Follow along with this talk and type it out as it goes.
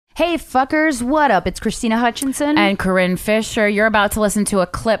Hey fuckers, what up? It's Christina Hutchinson. And Corinne Fisher. You're about to listen to a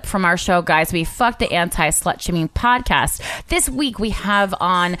clip from our show, guys. We fuck the anti-slut-shaming podcast. This week we have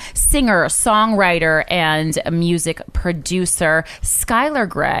on singer, songwriter, and music producer Skylar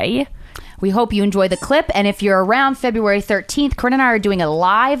Grey. We hope you enjoy the clip, and if you're around February 13th, Corinne and I are doing a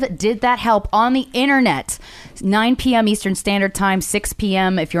live Did That Help on the internet. 9 p.m. Eastern Standard Time, 6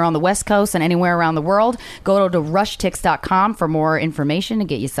 p.m. if you're on the West Coast and anywhere around the world. Go to rushtix.com for more information and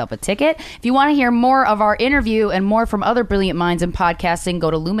get yourself a ticket. If you want to hear more of our interview and more from other brilliant minds in podcasting, go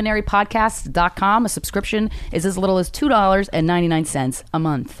to luminarypodcasts.com. A subscription is as little as $2.99 a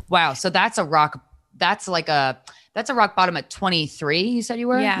month. Wow, so that's a rock bottom at 23. You said you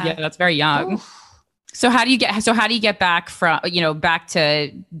were? Yeah, that's very young. Ooh. So how do you get back from, back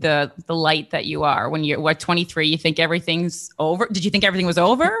to the light that you are when you're 23? You think everything's over? Did you think everything was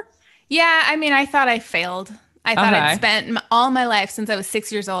over? Yeah, I mean, I thought I failed. I thought I'd spent all my life since I was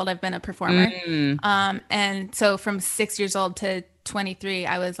 6 years old. I've been a performer. And so from 6 years old to 23,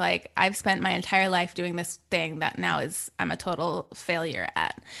 I was like, I've spent my entire life doing this thing that now I'm a total failure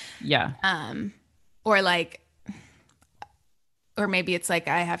at. Yeah. Or maybe it's like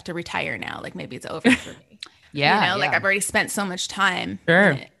I have to retire now. Like maybe it's over for me. Like I've already spent so much time.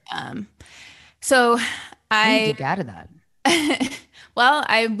 Sure. So How did you get out of that? Well,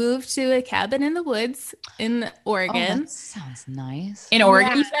 I moved to a cabin in the woods in Oregon. Oh, that sounds nice. In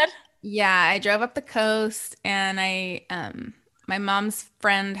Oregon, you said? Yeah, I drove up the coast, and my mom's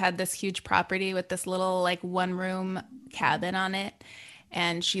friend had this huge property with this little like one-room cabin on it.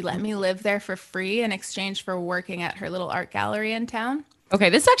 And she let me live there for free in exchange for working at her little art gallery in town. Okay,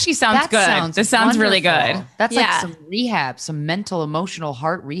 this actually sounds good. This sounds really good. That's like some rehab, some mental, emotional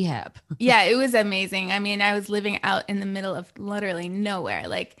heart rehab. Yeah, it was amazing. I mean, I was living out in the middle of literally nowhere.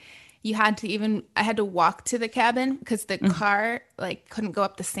 Like I had to walk to the cabin because the car like couldn't go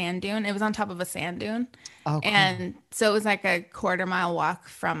up the sand dune. It was on top of a sand dune. Okay. And so it was like a 1/4-mile walk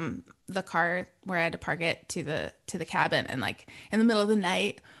from the car where I had to park it to the cabin, and like in the middle of the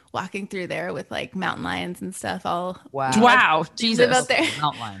night walking through there with like mountain lions and stuff. Wow. Jesus. Live out there.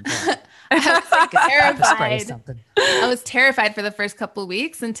 Mountain lions. Yeah. I was like terrified. I was terrified for the first couple of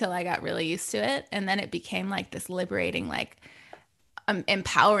weeks until I got really used to it, and then it became like this liberating, like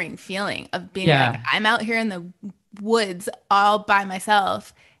empowering feeling of being like, I'm out here in the woods all by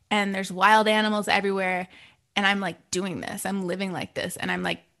myself, and there's wild animals everywhere, and I'm like doing this, I'm living like this, and I'm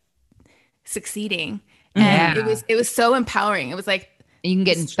like succeeding. And it was so empowering. It was like you can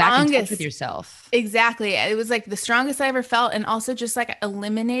get back in touch with yourself. Exactly. It was like the strongest I ever felt, and also just like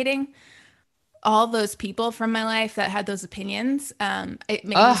eliminating all those people from my life that had those opinions. It made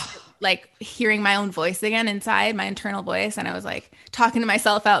me like hearing my own voice again inside, my internal voice, and I was like talking to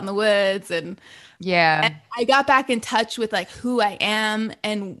myself out in the woods, and I got back in touch with like who I am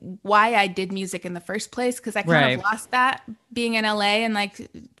and why I did music in the first place, because I kind of lost that being in LA and like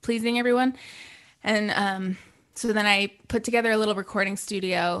pleasing everyone. And so then I put together a little recording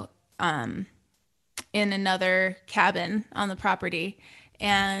studio in another cabin on the property,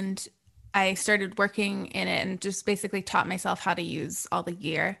 and I started working in it and just basically taught myself how to use all the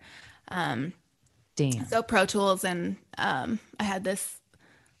gear. So Pro Tools, and I had this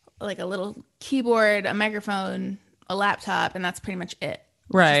like a little keyboard, a microphone, a laptop, and that's pretty much it.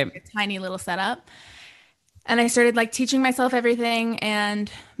 Right. Just like a tiny little setup. And I started like teaching myself everything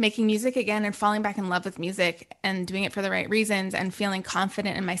and making music again and falling back in love with music and doing it for the right reasons and feeling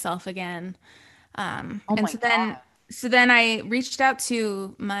confident in myself again. So then I reached out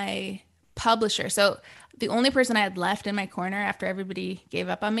to my publisher. So the only person I had left in my corner after everybody gave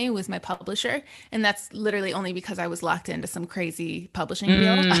up on me was my publisher. And that's literally only because I was locked into some crazy publishing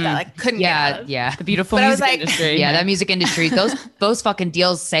deal that I couldn't get out of. Yeah. The beautiful music industry. Yeah, that music industry. Those fucking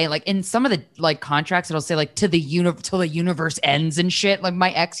deals say like in some of the like contracts, it'll say like till the universe ends and shit. Like my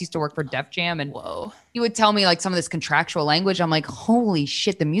ex used to work for Def Jam, and he would tell me like some of this contractual language. I'm like, holy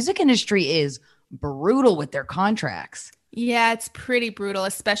shit, the music industry is brutal with their contracts. Yeah, it's pretty brutal,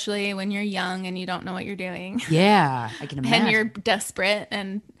 especially when you're young and you don't know what you're doing. Yeah, I can imagine. And you're desperate.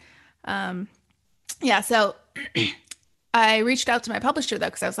 And so I reached out to my publisher, though,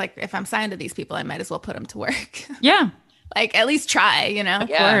 because I was like, if I'm signed to these people, I might as well put them to work. Yeah. Like, at least try, you know? Of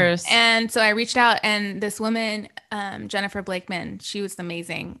course. And so I reached out, and this woman, Jennifer Blakeman, she was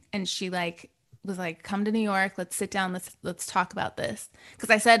amazing. And she was like, come to New York, let's sit down, let's talk about this. Because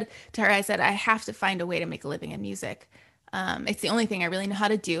I said to her, I have to find a way to make a living in music. It's the only thing I really know how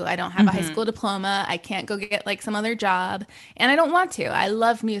to do. I don't have a high school diploma. I can't go get like some other job, and I don't want to. I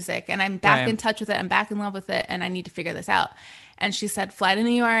love music, and I'm back in touch with it. I'm back in love with it, and I need to figure this out. And she said, fly to New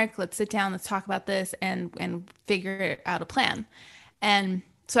York, let's sit down, let's talk about this and figure out a plan. And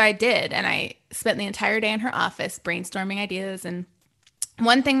so I did, and I spent the entire day in her office brainstorming ideas. And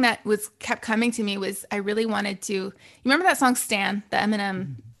one thing that kept coming to me was I really wanted to. You remember that song "Stan," the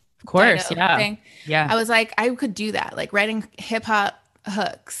Eminem, Of course, Dido yeah. thing? Yeah. I was like, I could do that, like writing hip hop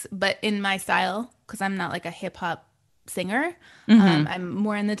hooks, but in my style, because I'm not like a hip hop singer. I'm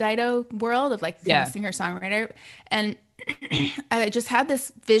more in the Dido world of like singer songwriter, and I just had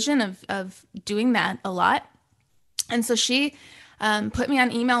this vision of doing that a lot. And so she put me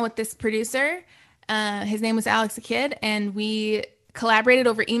on email with this producer. His name was Alex the Kid, and we collaborated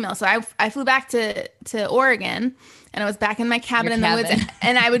over email. So I flew back to Oregon, and I was back in my cabin in the woods,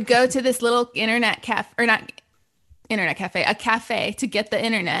 and I would go to this little internet cafe, or not internet cafe, a cafe to get the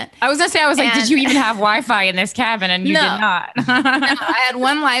internet. I was gonna say, did you even have Wi-Fi in this cabin? And you did not. No, I had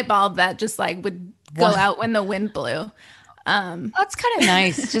one light bulb that just like would go out when the wind blew. That's kind of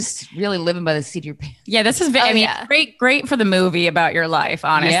nice. Just really living by the seat of your pants. Yeah, this is great for the movie about your life,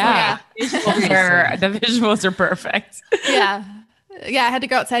 honestly. Yeah. The visuals are perfect. Yeah. Yeah, I had to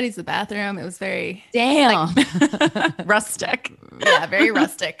go outside to use the bathroom. It was very rustic. Yeah, very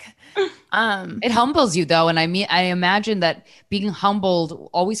rustic. It humbles you though, and I imagine that being humbled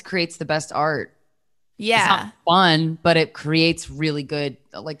always creates the best art. Yeah. It's not fun, but it creates really good,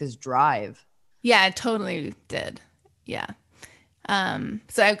 like this drive. Yeah, it totally did. Yeah.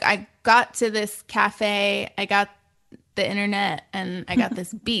 So I got to this cafe, I got the internet, and I got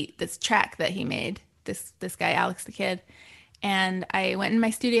this beat, this track that he made, this guy, Alex the Kid. And I went in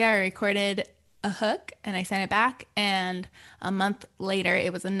my studio, I recorded a hook, and I sent it back. And a month later,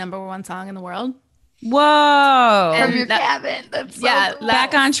 it was the #1 song in the world. Whoa. From your cabin. That's so cool.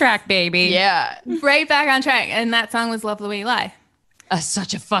 Back on track, baby. Yeah. Right back on track. And that song was Love the Way You Lie.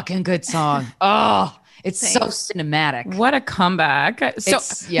 Such a fucking good song. Oh, it's so cinematic. What a comeback. So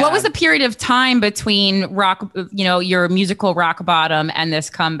what was the period of time between rock, your musical rock bottom and this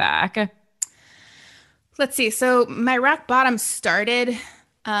comeback? Let's see. So my rock bottom started,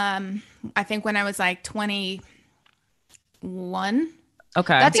 I think when I was like 21.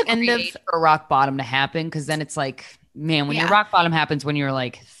 Okay. That's a great age for a rock bottom to happen, because then it's like, man, when your rock bottom happens when you're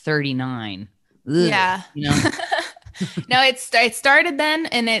like 39. Ugh, yeah. You know? No, it started then,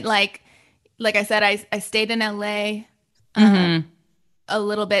 and it like I said, I stayed in LA a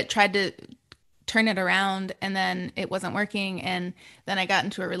little bit, tried to turn it around, and then it wasn't working, and then I got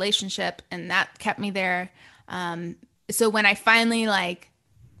into a relationship, and that kept me there. So when I finally like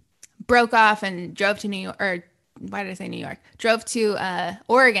broke off and drove to New York, or why did I say New York? Drove to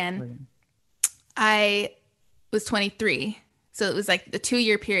Oregon. I was 23. So it was like the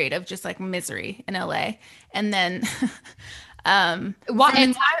 2-year period of just like misery in LA. And then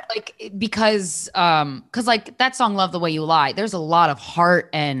because like that song Love the Way You Lie, there's a lot of heart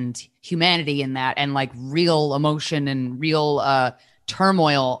and humanity in that, and like real emotion and real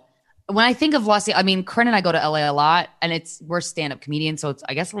turmoil. When I think of Corinne and I go to LA a lot, and we're stand-up comedians, so it's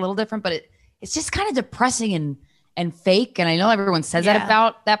I guess a little different, but it's just kind of depressing and fake. And I know everyone says that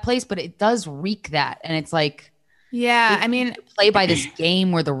about that place, but it does reek that. And it's like, yeah, play by this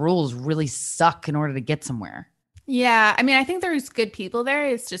game where the rules really suck in order to get somewhere. Yeah, I think there's good people there.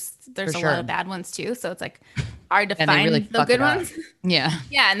 It's just there's a lot of bad ones too. So it's like hard to find really the good ones. Yeah,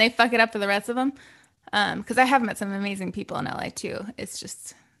 yeah, and they fuck it up for the rest of them. Because I have met some amazing people in LA too. It's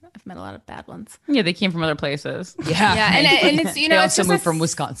just I've met a lot of bad ones. Yeah, they came from other places. Yeah, and it's they also moved from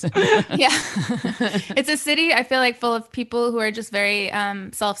Wisconsin. Yeah, it's a city I feel like full of people who are just very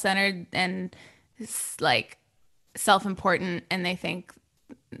self-centered and like self-important, and they think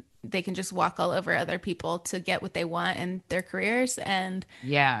they can just walk all over other people to get what they want in their careers. And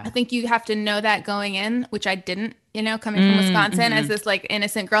I think you have to know that going in, which I didn't, coming from Wisconsin as this like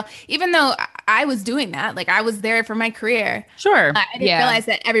innocent girl, even though I was doing that, like I was there for my career. Sure. I didn't realize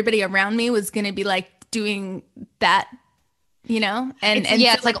that everybody around me was going to be like doing that, and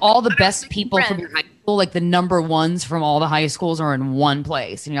it's like all the best people from your high school, like the #1s from all the high schools are in one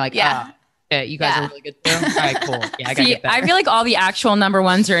place. And you're like, you guys are really good too. All right, cool. Yeah, I gotta get better. I feel like all the actual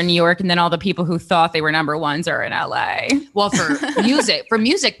 #1s are in New York, and then all the people who thought they were #1s are in LA. Well, for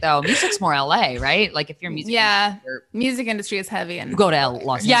music though, music's more LA, right? Like if you're music, music industry is heavy, and you go to Los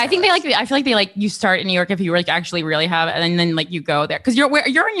Angeles. Yeah, I think I feel like they like you start in New York if you like actually really have it, and then like you go there because are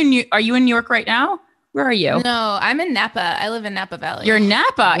you in New York right now? Where are you? No, I'm in Napa. I live in Napa Valley. You're in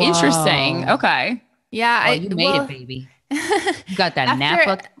Napa. Whoa. Interesting. Okay. Yeah, you made it, baby. You got that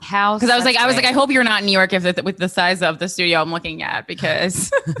Napa house. Because I was like, I hope you're not in New York with the size of the studio I'm looking at,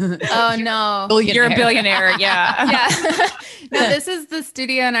 because oh no, you're a billionaire. Yeah. Yeah. No, this is the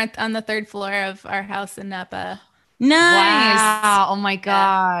studio on the 3rd floor of our house in Napa. Nice. Wow. Oh my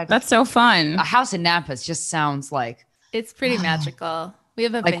God. That's so fun. A house in Napa just sounds like it's pretty magical. We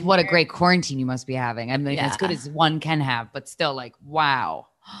have a like what a vineyard. great quarantine you must be having. I mean, as good as one can have, but still like, wow.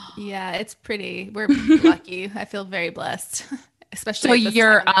 Yeah, it's pretty. We're lucky. I feel very blessed, especially. So at this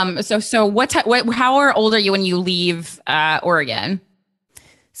you're time of month. so how old are you when you leave Oregon?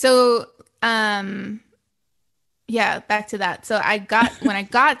 So yeah, back to that. So when I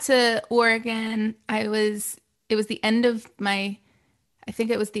got to Oregon, it was the end of my, I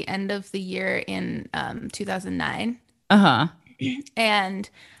think it was the end of the year in 2009. Uh-huh. And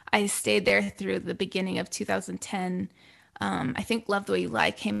I stayed there through the beginning of 2010. I think Love the Way You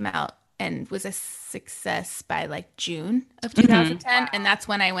Lie came out and was a success by like June of 2010. And that's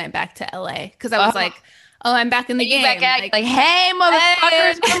when I went back to LA because I was like, oh, I'm back in the game. Like, hey,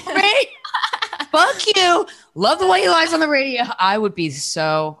 motherfuckers, great. Fuck you. Love the Way You Lie's on the radio. I would be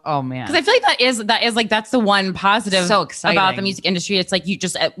so, oh man. Because I feel like that is like that's the one positive So exciting about the music industry. It's like you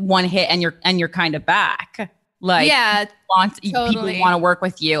just at one hit and you're kind of back. Like yeah, people want to work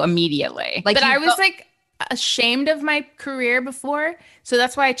with you immediately. Like, but I was like ashamed of my career before, so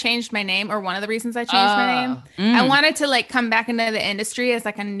that's why I changed my name, or one of the reasons I changed my name. I wanted to like come back into the industry as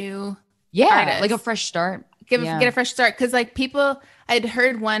like a new artist. Like a fresh start. Get a fresh start, because like I'd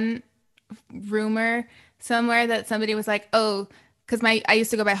heard one rumor somewhere that somebody was like, oh, because I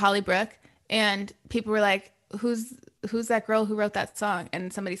used to go by Holly Brooke, and people were like, who's that girl who wrote that song?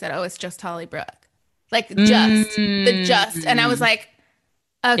 And somebody said, oh, it's just Holly Brooke. Like just. And I was like,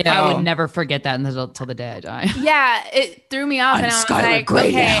 okay. Yeah, I would never forget that till the day I die. Yeah, it threw me off. I'm and I was Skylar like, Grey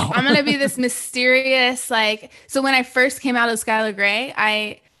okay, now. I'm going to be this mysterious, like, so when I first came out of Skylar Grey,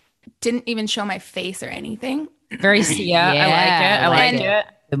 I didn't even show my face or anything. Very Sia. I like it.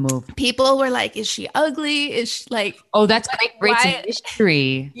 The move. People were like, is she ugly? Is she like, oh, that's great why-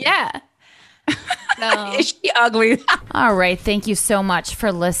 history. Yeah. So, Is she ugly? All right. Thank you so much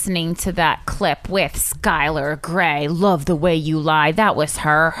for listening to that clip with Skylar Grey. Love the Way You Lie. That was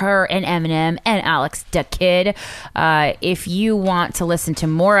her and Eminem and Alex da Kid. If you want to listen to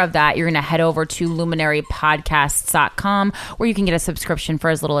more of that, you're going to head over to luminarypodcasts.com, where you can get a subscription for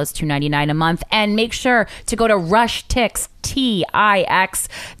as little as $2.99 a month. And make sure to go to rushtix.com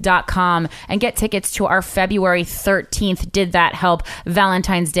and get tickets to our February 13th Did That Help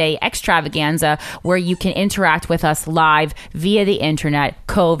Valentine's Day extravaganza, where you can interact with us live via the internet,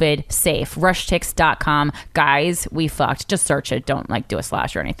 COVID safe. Rushtix.com. Guys, we fucked. Just search it. Don't like do a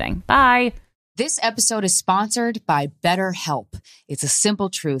slash or anything. Bye. This episode is sponsored by BetterHelp. It's a simple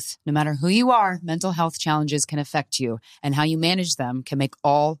truth. No matter who you are, mental health challenges can affect you, and how you manage them can make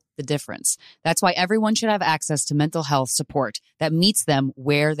all the difference. That's why everyone should have access to mental health support that meets them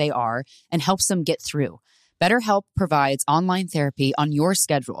where they are and helps them get through. BetterHelp provides online therapy on your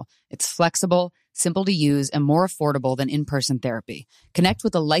schedule. It's flexible, simple to use, and more affordable than in-person therapy. Connect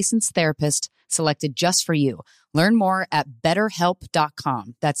with a licensed therapist selected just for you. Learn more at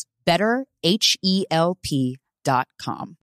betterhelp.com. That's betterhelp.com.